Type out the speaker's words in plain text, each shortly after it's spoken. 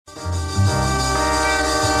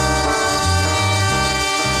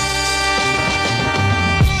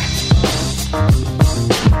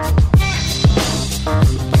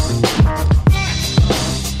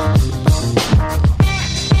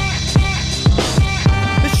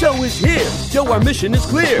is here. Yo, our mission is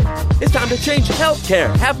clear. It's time to change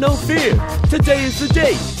healthcare. Have no fear. Today is the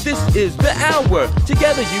day. This is the hour.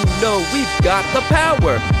 Together, you know we've got the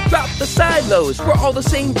power. Drop the silos. We're all the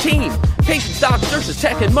same team. Patients, docs, nurses,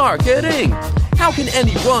 tech, and marketing. How can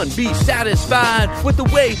anyone be satisfied with the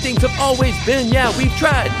way things have always been? Yeah, we've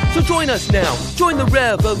tried. So join us now. Join the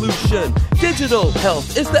revolution. Digital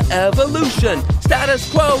health is the evolution.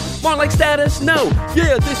 Status quo, more like status no.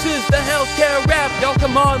 Yeah, this is the healthcare rap. Y'all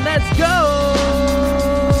come on, let's go.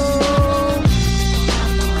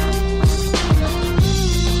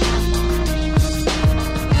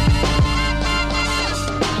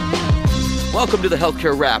 Welcome to the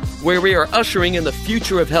Healthcare Wrap, where we are ushering in the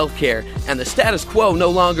future of healthcare and the status quo no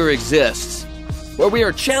longer exists. Where we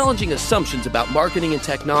are challenging assumptions about marketing and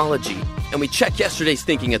technology, and we check yesterday's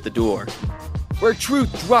thinking at the door. Where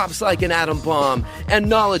truth drops like an atom bomb and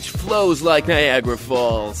knowledge flows like Niagara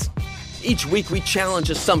Falls. Each week we challenge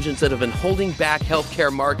assumptions that have been holding back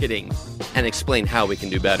healthcare marketing and explain how we can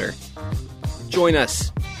do better. Join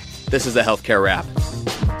us. This is the Healthcare Wrap.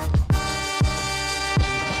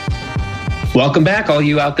 Welcome back, all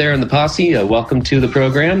you out there in the posse. Welcome to the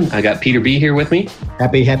program. I got Peter B. here with me.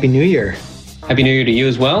 Happy New Year. Happy New Year to you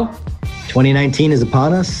as well. 2019 is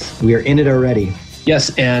upon us. We are in it already.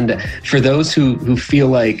 Yes, and for those who feel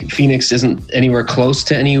like Phoenix isn't anywhere close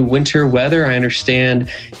to any winter weather, I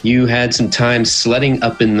understand you had some time sledding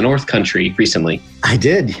up in the North Country recently. I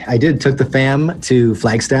did. Took the fam to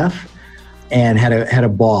Flagstaff and had a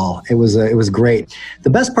ball. It was great. The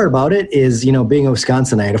best part about it is, being a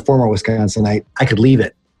Wisconsinite, a former Wisconsinite, I could leave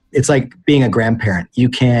it. It's like being a grandparent. You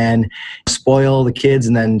can spoil the kids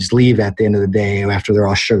and then just leave at the end of the day after they're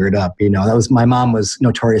all sugared up. My mom was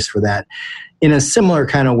notorious for that. In a similar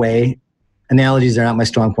kind of way, analogies are not my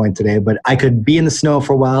strong point today, but I could be in the snow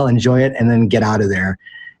for a while, enjoy it, and then get out of there.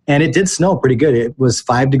 And it did snow pretty good. It was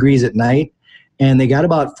 5 degrees at night. And they got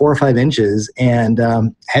about 4 or 5 inches and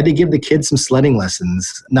had to give the kids some sledding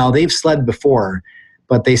lessons. Now, they've sled before,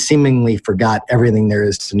 but they seemingly forgot everything there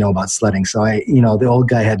is to know about sledding. So the old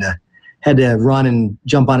guy had to run and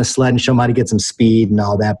jump on a sled and show them how to get some speed and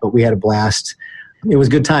all that. But we had a blast. It was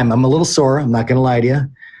a good time. I'm a little sore. I'm not going to lie to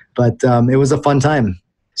you, but it was a fun time.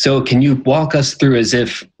 So can you walk us through, as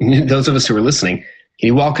if those of us who are listening, can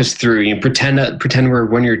you walk us through, pretend we're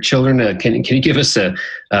one of your children? Can you give us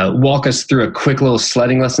walk us through a quick little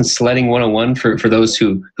sledding lesson, sledding 101 for those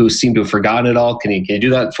who seem to have forgotten it all? Can you do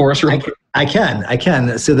that for us real quick? I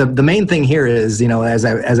can. So the main thing here is, as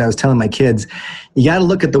I was telling my kids, you got to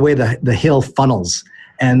look at the way the hill funnels.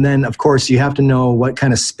 And then, of course, you have to know what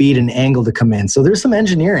kind of speed and angle to come in. So there's some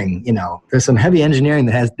engineering, there's some heavy engineering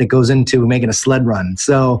that goes into making a sled run.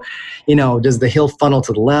 So, does the hill funnel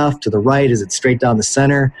to the left, to the right? Is it straight down the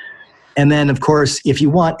center? And then, of course, if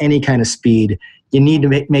you want any kind of speed, you need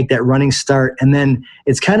to make that running start. And then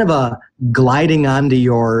it's kind of a gliding onto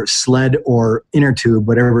your sled or inner tube,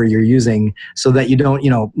 whatever you're using, so that you don't,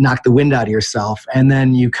 knock the wind out of yourself. And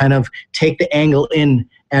then you kind of take the angle in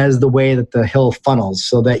as the way that the hill funnels,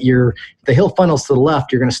 so that the hill funnels to the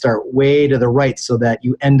left, you're going to start way to the right so that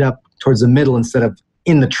you end up towards the middle instead of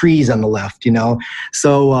in the trees on the left,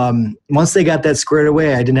 So once they got that squared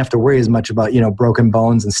away, I didn't have to worry as much about, broken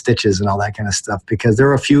bones and stitches and all that kind of stuff, because there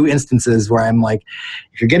are a few instances where I'm like,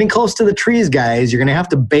 if you're getting close to the trees, guys, you're going to have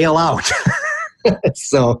to bail out.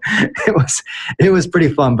 So it was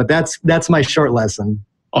pretty fun, but that's my short lesson.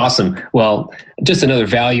 Awesome. Well, just another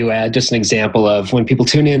value add, just an example of when people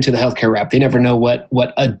tune into the Healthcare Wrap, they never know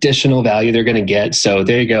what additional value they're going to get. So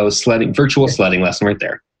there you go, virtual sledding lesson right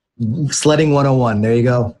there. Sledding 101. There you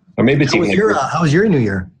go. Or maybe it's how was your New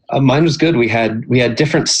Year? Mine was good. We had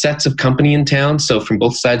different sets of company in town. So from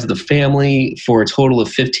both sides of the family for a total of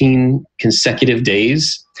 15 consecutive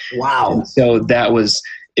days. Wow. And so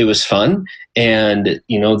it was fun. And,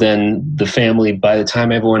 then the family, by the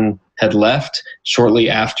time everyone had left shortly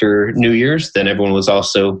after New Year's, then everyone was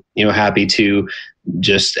also, happy to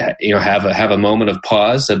just, have a moment of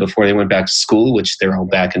pause before they went back to school, which they're all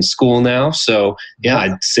back in school now. So yeah,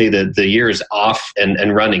 I'd say that the year is off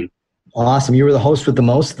and running. Awesome. You were the host with the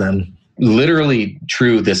most then. Literally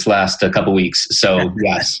true this last couple weeks. So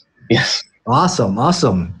yes.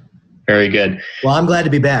 Awesome. Very good. Well, I'm glad to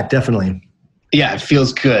be back. Definitely. Yeah, it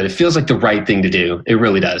feels good. It feels like the right thing to do. It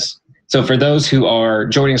really does. So for those who are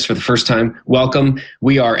joining us for the first time, welcome.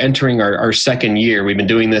 We are entering our second year. We've been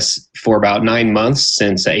doing this for about 9 months,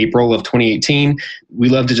 since April of 2018. We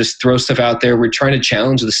love to just throw stuff out there. We're trying to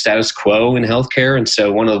challenge the status quo in healthcare. And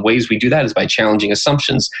so one of the ways we do that is by challenging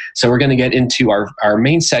assumptions. So we're going to get into our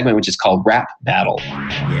main segment, which is called Rap Battle.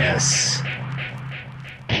 Yes.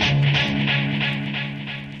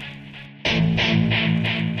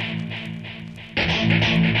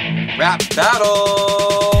 Rap Battle.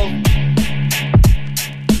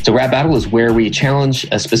 So Rap Battle is where we challenge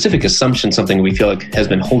a specific assumption, something we feel like has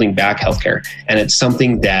been holding back healthcare. And it's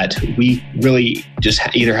something that we really just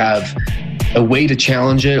either have a way to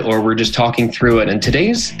challenge it or we're just talking through it. And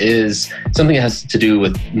today's is something that has to do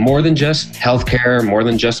with more than just healthcare, more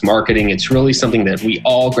than just marketing. It's really something that we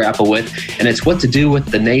all grapple with, and it's what to do with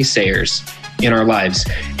the naysayers in our lives.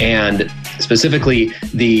 And specifically,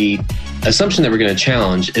 the assumption that we're going to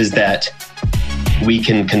challenge is that we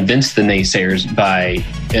can convince the naysayers by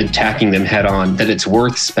attacking them head on, that it's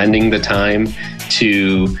worth spending the time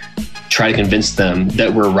to try to convince them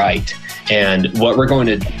that we're right. And what we're going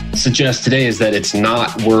to suggest today is that it's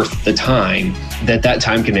not worth the time, that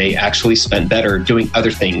time can be actually spent better doing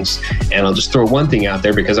other things. And I'll just throw one thing out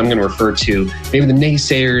there because I'm going to refer to maybe the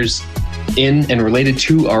naysayers in and related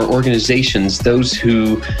to our organizations, those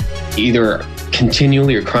who either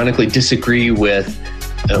continually or chronically disagree with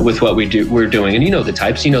what we're doing. And you know the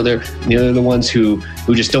types, they're the ones who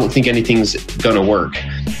just don't think anything's going to work.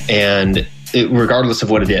 And regardless of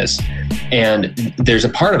what it is. And there's a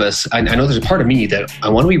part of us, I know there's a part of me that I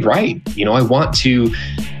want to be right. I want to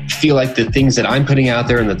feel like the things that I'm putting out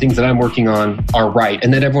there and the things that I'm working on are right,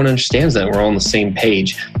 and that everyone understands that we're all on the same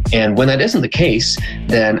page. And when that isn't the case,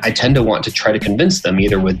 then I tend to want to try to convince them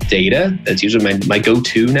either with data. That's usually my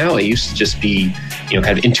go-to now. It used to just be,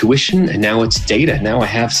 kind of intuition, and now it's data. Now I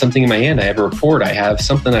have something in my hand. I have a report. I have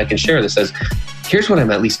something I can share that says, here's what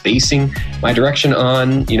I'm at least basing my direction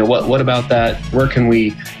on. What about that? Where can we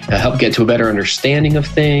help get to a better understanding of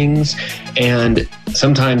things? And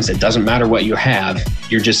sometimes it doesn't matter what you have.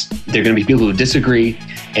 There are going to be people who disagree,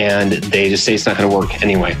 and they just say it's not going to work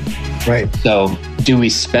anyway. Right. So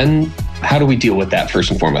how do we deal with that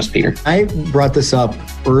first and foremost, Peter? I brought this up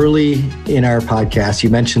early in our podcast. You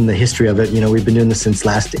mentioned the history of it. We've been doing this since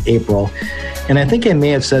last April. And I think I may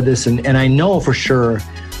have said this, and I know for sure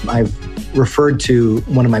I've referred to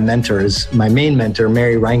one of my mentors, my main mentor,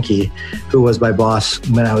 Mary Reinke, who was my boss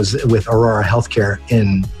when I was with Aurora Healthcare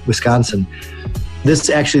in Wisconsin. This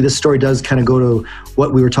story does kind of go to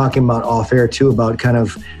what we were talking about off air too, about kind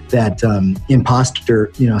of that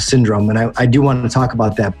imposter, syndrome. And I do want to talk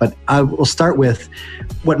about that, but I will start with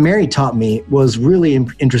what Mary taught me was really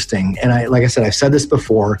interesting. And like I said, I've said this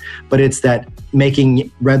before, but it's that making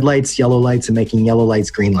red lights, yellow lights, and making yellow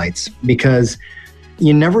lights, green lights, because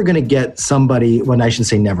you're never going to get somebody, well, I shouldn't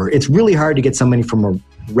say never. It's really hard to get somebody from a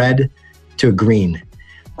red to a green.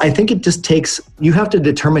 I think it just you have to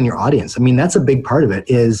determine your audience. That's a big part of it,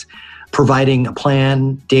 is providing a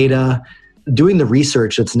plan, data, doing the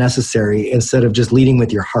research that's necessary instead of just leading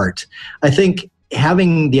with your heart. I think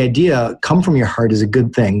having the idea come from your heart is a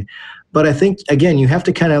good thing. But I think, again, you have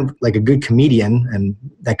to kind of, like a good comedian, and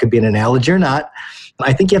that could be an analogy or not,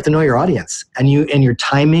 I think you have to know your audience and your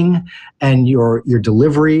timing and your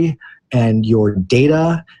delivery and your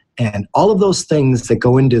data and all of those things that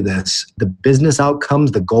go into this, the business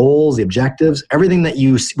outcomes, the goals, the objectives, everything that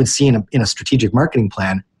you would see in a strategic marketing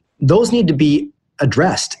plan, those need to be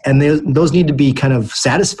addressed, and those need to be kind of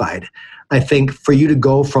satisfied, I think, for you to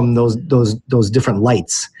go from those different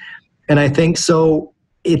lights. And I think so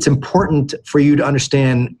it's important for you to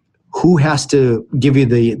understand who has to give you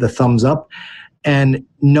the thumbs up. And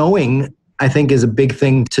knowing, I think, is a big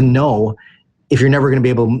thing to know if you're never going to be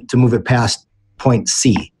able to move it past point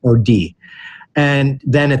C or D. And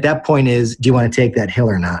then at that point is, do you want to take that hill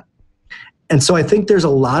or not? And so I think there's a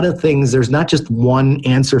lot of things. There's not just one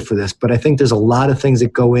answer for this, but I think there's a lot of things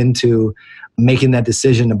that go into making that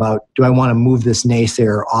decision about, do I want to move this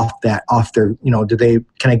naysayer off their,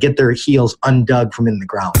 can I get their heels undug from in the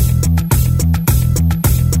ground?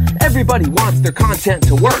 Everybody wants their content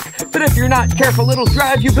to work, but if you're not careful, it'll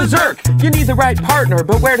drive you berserk. You need the right partner,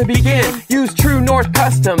 but where to begin? Use True North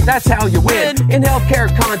Custom, that's how you win. In healthcare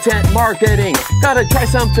content marketing, gotta try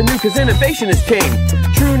something new, cause innovation is king.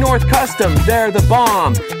 True North Custom, they're the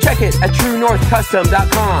bomb. Check it at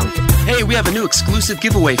TrueNorthCustom.com. Hey, we have a new exclusive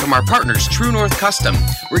giveaway from our partners, True North Custom.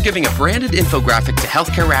 We're giving a branded infographic to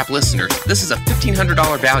Healthcare Rap listeners. This is a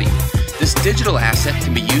 $1,500 value. This digital asset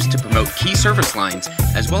can be used to promote key service lines,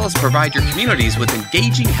 as well as provide your communities with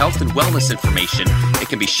engaging health and wellness information. It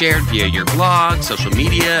can be shared via your blog, social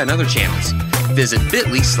media, and other channels. Visit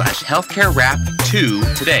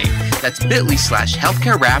bit.ly/healthcarerap2 today. That's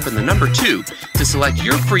bit.ly/healthcarerap and the number 2 to select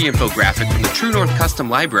your free infographic from the True North Custom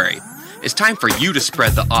Library. It's time for you to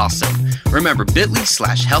spread the awesome. Remember,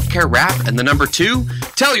 bit.ly/healthcarerap and the number 2.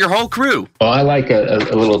 Tell your whole crew. Well, I like a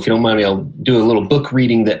little, if you don't mind me, I'll do a little book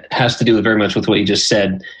reading that has to do very much with what you just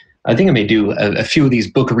said. I think I may do a few of these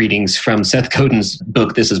book readings from Seth Godin's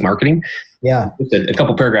book, This is Marketing. Yeah. A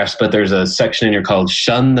couple paragraphs, but there's a section in here called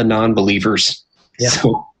Shun the Non-Believers. Yeah.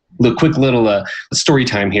 So a quick little story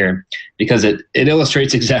time here, because it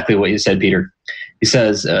illustrates exactly what you said, Peter. He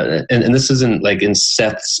says, and this isn't like in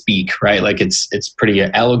Seth speak, right? Like it's pretty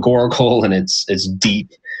allegorical and it's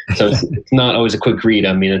deep. So it's not always a quick read.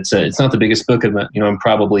 I mean, it's not the biggest book. I'm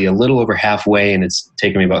probably a little over halfway, and it's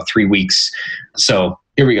taken me about 3 weeks. So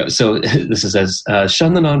here we go. So this says,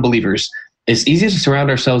 shun the non-believers. It's easy to surround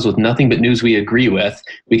ourselves with nothing but news we agree with.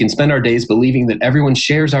 We can spend our days believing that everyone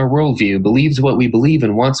shares our worldview, believes what we believe,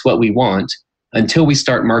 and wants what we want, until we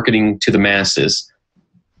start marketing to the masses.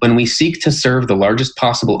 When we seek to serve the largest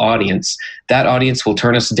possible audience, that audience will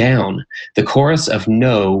turn us down. The chorus of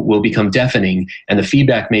no will become deafening, and the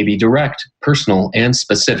feedback may be direct, personal, and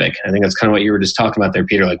specific. I think that's kind of what you were just talking about there,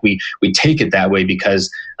 Peter. Like we take it that way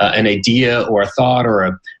because an idea or a thought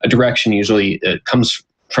or a direction usually comes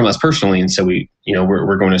from us personally, and so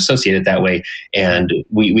we're going to associate it that way, and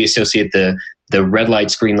we associate the red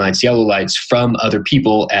lights, green lights, yellow lights from other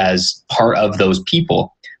people as part of those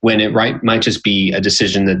people, when it might just be a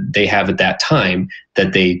decision that they have at that time,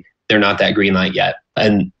 that they're not that green light yet.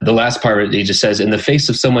 And the last part, he just says, in the face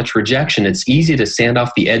of so much rejection, it's easy to stand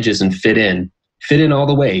off the edges and fit in all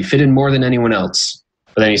the way, fit in more than anyone else.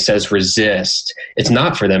 But then he says, resist. It's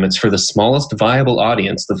not for them. It's for the smallest viable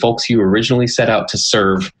audience, the folks you originally set out to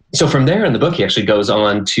serve. So from there in the book, he actually goes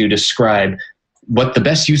on to describe what the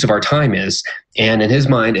best use of our time is. And in his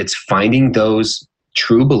mind, it's finding those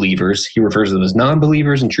true believers. He refers to them as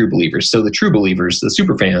non-believers and true believers. So the true believers, the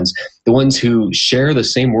super fans, the ones who share the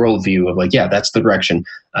same worldview of like, yeah, that's the direction.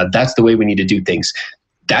 That's the way we need to do things.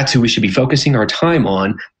 That's who we should be focusing our time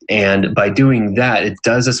on. And by doing that, it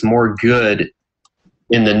does us more good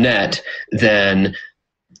in the net than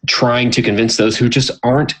trying to convince those who just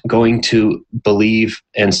aren't going to believe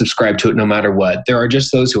and subscribe to it no matter what. There are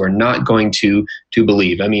just those who are not going to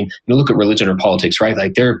believe. I mean, look at religion or politics, right?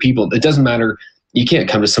 Like there are people, it doesn't matter. You can't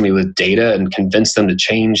come to somebody with data and convince them to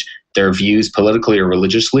change their views politically or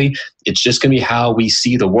religiously. It's just going to be how we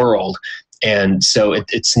see the world. And so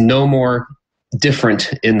it's no more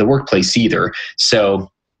different in the workplace either.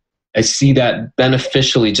 So I see that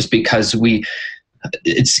beneficially just because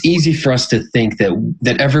it's easy for us to think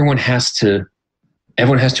that everyone has to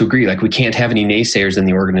agree. Like we can't have any naysayers in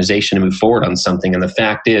the organization to move forward on something. And the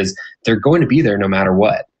fact is they're going to be there no matter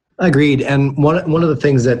what. Agreed. And one of the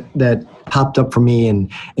things that popped up for me,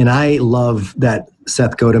 and I love that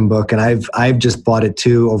Seth Godin book, and I've just bought it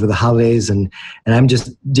too over the holidays, and I'm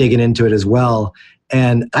just digging into it as well.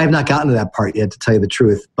 And I have not gotten to that part yet, to tell you the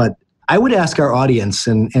truth. But I would ask our audience,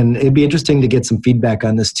 and it'd be interesting to get some feedback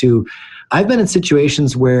on this too. I've been in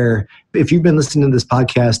situations where, if you've been listening to this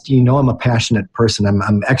podcast, you know I'm a passionate person.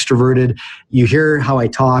 I'm extroverted. You hear how I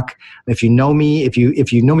talk. If you know me, if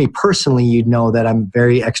you know me personally, you'd know that I'm a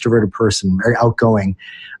very extroverted person, very outgoing.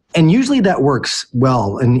 And usually that works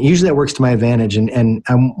well, and usually that works to my advantage. And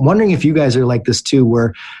I'm wondering if you guys are like this too,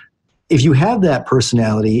 where if you have that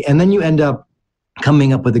personality and then you end up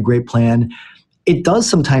coming up with a great plan, it does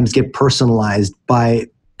sometimes get personalized by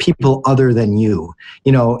people other than you.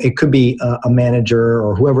 It could be a manager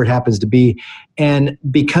or whoever it happens to be. And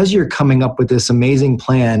because you're coming up with this amazing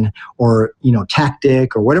plan or,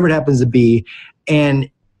 tactic or whatever it happens to be, and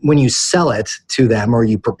when you sell it to them or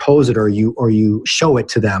you propose it or you show it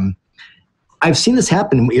to them, I've seen this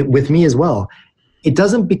happen with me as well. It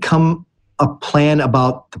doesn't become a plan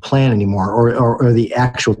about the plan anymore or the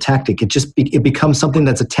actual tactic. It becomes something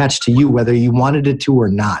that's attached to you, whether you wanted it to or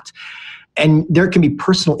not. And there can be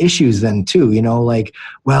personal issues then too, like,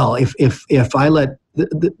 well, if I let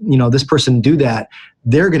this person do that,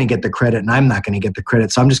 they're going to get the credit and I'm not going to get the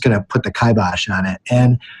credit. So I'm just going to put the kibosh on it.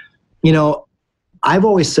 And, I've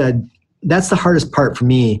always said that's the hardest part for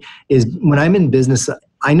me is when I'm in business,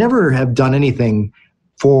 I never have done anything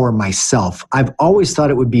for myself. I've always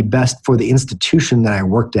thought it would be best for the institution that I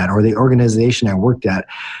worked at or the organization I worked at.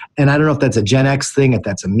 And I don't know if that's a Gen X thing, if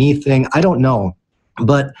that's a me thing, I don't know.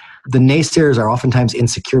 But the naysayers are oftentimes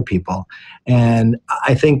insecure people. And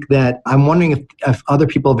I think that I'm wondering if other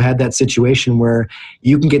people have had that situation where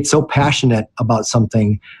you can get so passionate about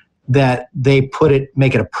something that they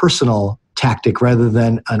make it a personal tactic rather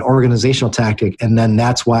than an organizational tactic. And then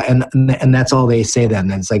that's why, and that's all they say then.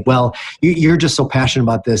 And it's like, well, you're just so passionate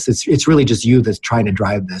about this. It's really just you that's trying to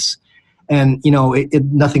drive this. And,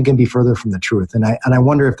 nothing can be further from the truth. And I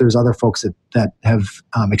wonder if there's other folks that have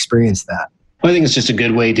experienced that. Well, I think it's just a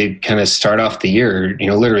good way to kind of start off the year.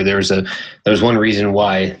 Literally there was one reason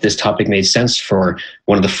why this topic made sense for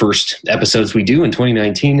one of the first episodes we do in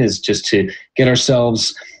 2019 is just to get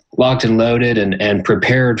ourselves locked and loaded and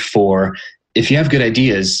prepared for, if you have good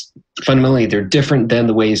ideas, fundamentally they're different than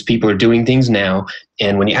the ways people are doing things now.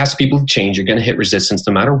 And when you ask people to change, you're going to hit resistance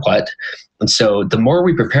no matter what. And so the more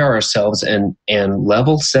we prepare ourselves and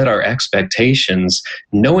level set our expectations,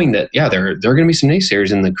 knowing that, yeah, there are going to be some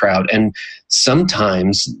naysayers in the crowd. And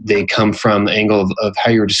sometimes they come from the angle of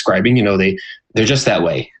how you're describing, they're just that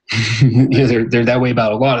way. They're that way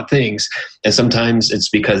about a lot of things. And sometimes it's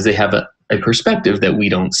because they have a perspective that we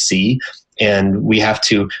don't see. And we have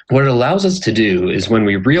to, what it allows us to do is when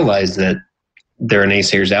we realize that there are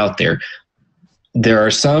naysayers out there, there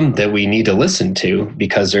are some that we need to listen to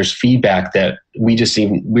because there's feedback that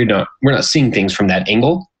we're not seeing things from that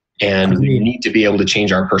angle. And we need to be able to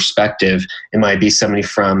change our perspective. It might be somebody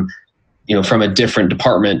from a different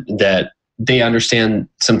department that they understand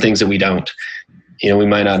some things that we don't. We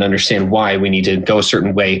might not understand why we need to go a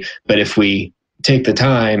certain way, but if we take the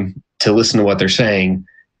time to listen to what they're saying,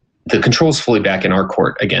 the control's fully back in our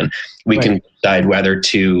court again. We can decide whether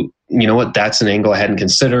to, that's an angle I hadn't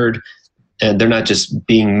considered. And they're not just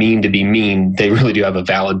being mean to be mean. They really do have a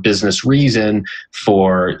valid business reason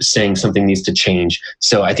for saying something needs to change.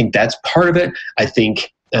 So I think that's part of it. I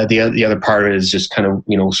think the other part of it is just kind of,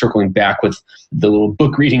 circling back with the little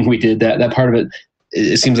book reading we did, that part of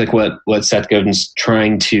it seems like what Seth Godin's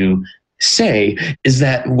trying to say is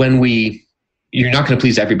that you're not going to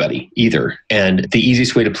please everybody either. And the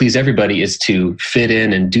easiest way to please everybody is to fit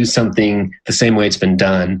in and do something the same way it's been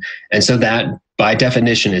done. And so that by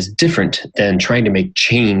definition is different than trying to make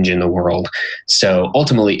change in the world. So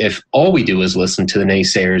ultimately, if all we do is listen to the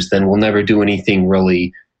naysayers, then we'll never do anything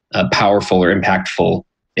really powerful or impactful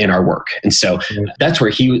in our work. And so that's where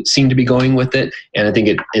he seemed to be going with it. And I think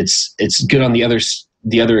it's good on the other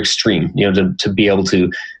extreme, to be able to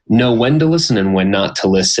know when to listen and when not to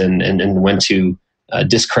listen, and when to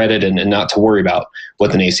discredit and not to worry about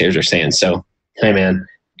what the naysayers are saying. So, hey man,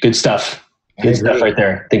 good stuff. Good stuff right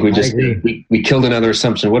there. I think we killed another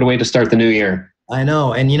assumption. What a way to start the new year. I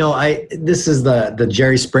know. And this is the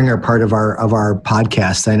Jerry Springer part of our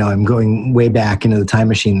podcast. I know I'm going way back into the time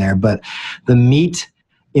machine there, but the meat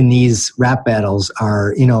in these rap battles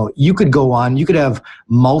are, you could have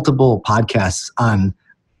multiple podcasts on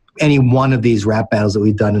any one of these rap battles that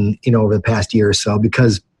we've done in, over the past year or so,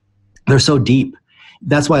 because they're so deep.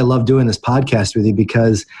 That's why I love doing this podcast with you,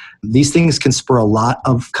 because these things can spur a lot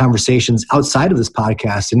of conversations outside of this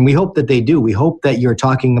podcast. And we hope that they do. We hope that you're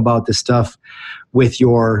talking about this stuff with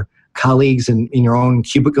your colleagues and in your own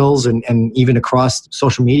cubicles and even across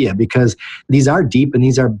social media, because these are deep and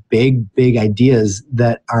these are big, big ideas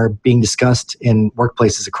that are being discussed in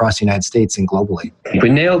workplaces across the United States and globally. We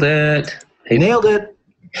nailed it. Hey, nailed it.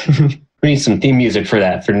 We need some theme music for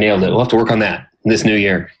that, for Nailed It. We'll have to work on that this new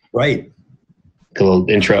year. Right. A little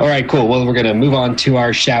intro. All right, cool. Well, we're going to move on to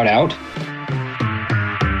our shout out.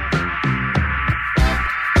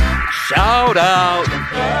 Shout out.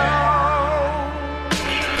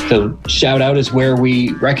 So shout out is where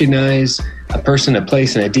we recognize a person, a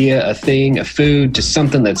place, an idea, a thing, a food, just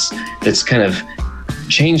something that's kind of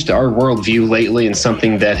changed our worldview lately, and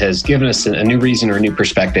something that has given us a new reason or a new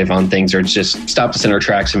perspective on things, or just stopped us in our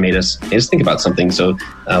tracks and made us think about something. So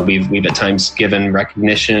we've at times given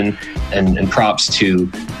recognition and props to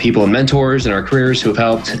people and mentors in our careers who have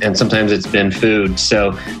helped, and sometimes it's been food.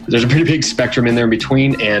 So there's a pretty big spectrum in there in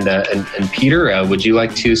between. And Peter, would you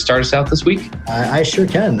like to start us out this week? I sure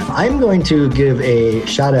can. I'm going to give a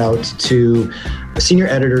shout out to senior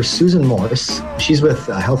editor Susan Morse. She's with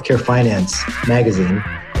Healthcare Finance magazine,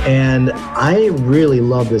 and I really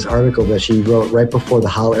love this article that she wrote right before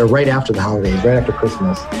right after the holidays, right after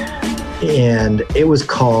Christmas. And it was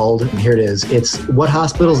called, and here it is, it's What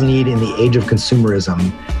Hospitals Need in the Age of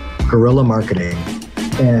Consumerism, Guerrilla Marketing.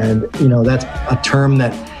 And, that's a term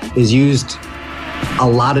that is used a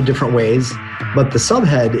lot of different ways, but the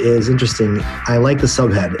subhead is interesting. I like the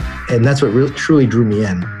subhead, and that's what truly drew me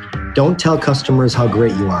in. Don't tell customers how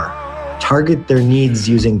great you are. Target their needs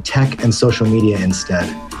using tech and social media instead.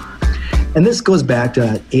 And this goes back to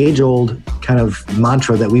an age-old kind of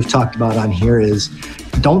mantra that we've talked about on here is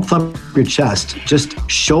don't thump your chest. Just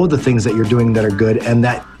show the things that you're doing that are good, and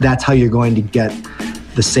that's how you're going to get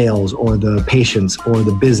the sales or the patients or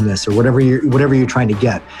the business or whatever you're trying to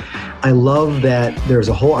get. I love that there's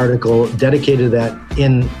a whole article dedicated to that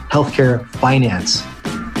in Healthcare Finance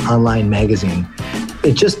online magazine.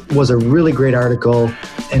 It just was a really great article.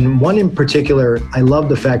 And one in particular, I love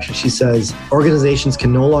the fact that she says, organizations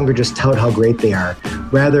can no longer just tout how great they are.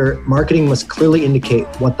 Rather, marketing must clearly indicate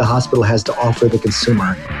what the hospital has to offer the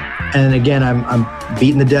consumer. And again, I'm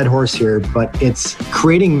beating the dead horse here, but it's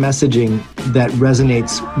creating messaging that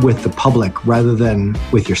resonates with the public rather than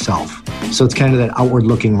with yourself. So it's kind of that outward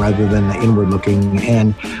looking rather than the inward looking.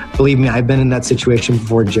 And believe me, I've been in that situation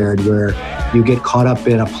before, Jared, where you get caught up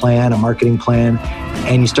in a plan, a marketing plan,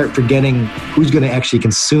 and you start forgetting who's going to actually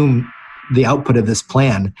consume the output of this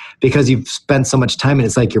plan because you've spent so much time and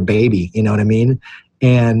it's like your baby, you know what I mean?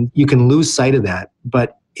 And you can lose sight of that,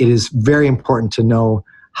 but it is very important to know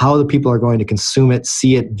how the people are going to consume it,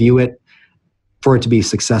 see it, view it, for it to be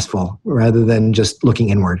successful rather than just looking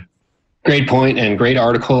inward. Great point and great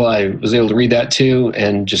article. I was able to read that too,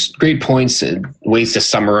 and just great points and ways to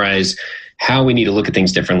summarize how we need to look at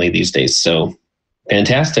things differently these days. So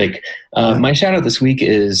fantastic. My shout out this week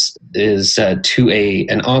is to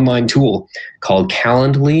an online tool called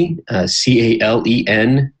Calendly,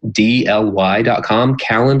 CALENDLY.com,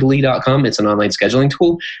 Calendly.com. It's an online scheduling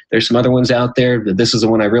tool. There's some other ones out there, but this is the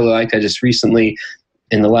one I really liked. I just recently,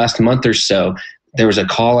 in the last month or so, there was a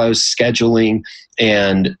call I was scheduling,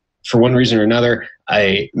 and for one reason or another,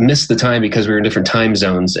 I missed the time because we were in different time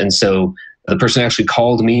zones. And so the person actually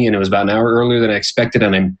called me, and it was about an hour earlier than I expected,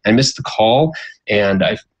 and I missed the call, and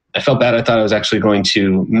I felt bad. I thought I was actually going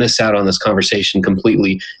to miss out on this conversation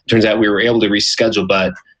completely. Turns out we were able to reschedule,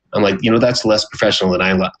 but I'm like, that's less professional than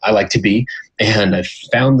I like to be. And I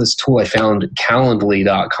found this tool. I found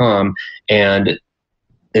Calendly.com, and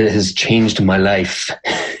it has changed my life.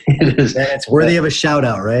 It's worthy of a shout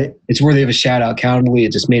out, right? It's worthy of a shout out. Calendly,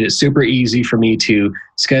 it just made it super easy for me to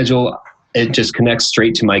schedule. It just connects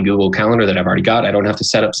straight to my Google Calendar that I've already got. I don't have to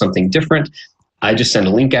set up something different. I just send a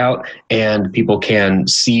link out and people can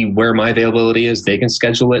see where my availability is. They can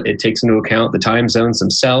schedule it. It takes into account the time zones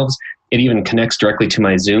themselves. It even connects directly to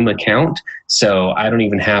my Zoom account. So I don't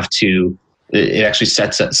even have to, it actually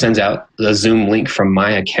sends out the Zoom link from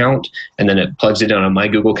my account, and then it plugs it in on my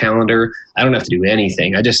Google Calendar. I don't have to do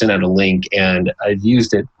anything. I just send out a link, and I've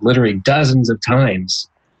used it literally dozens of times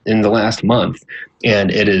in the last month.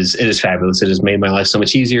 And it is fabulous. It has made my life so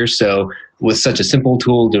much easier. So with such a simple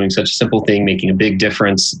tool, doing such a simple thing, making a big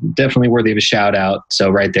difference, definitely worthy of a shout out. So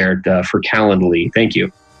right there for Calendly. Thank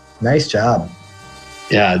you. Nice job.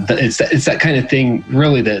 Yeah, it's that kind of thing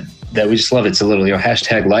really that we just love. It's a little,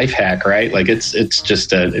 hashtag life hack, right? Like it's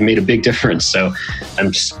just, it made a big difference. So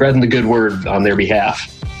I'm spreading the good word on their behalf.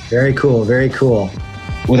 Very cool. Very cool.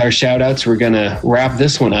 With our shout outs, we're going to wrap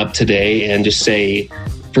this one up today and just say,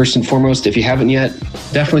 first and foremost, if you haven't yet,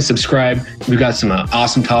 definitely subscribe. We've got some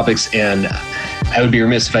awesome topics, and I would be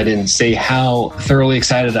remiss if I didn't say how thoroughly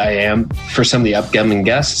excited I am for some of the upcoming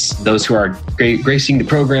guests, those who are gracing the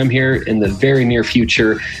program here in the very near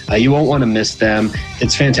future. You won't want to miss them.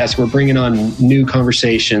 It's fantastic. We're bringing on new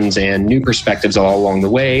conversations and new perspectives all along the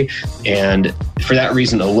way. And for that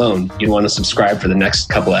reason alone, you want to subscribe for the next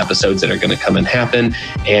couple of episodes that are going to come and happen.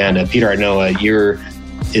 And Peter, I know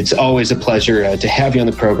it's always a pleasure to have you on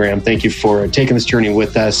the program. Thank you for taking this journey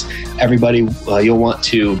with us. Everybody, you'll want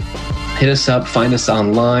to hit us up, find us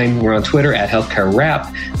online. We're on Twitter at Healthcare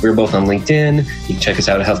Wrap. We're both on LinkedIn. You can check us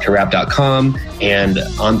out at healthcarewrap.com. And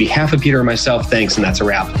on behalf of Peter and myself, thanks, and that's a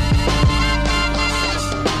wrap.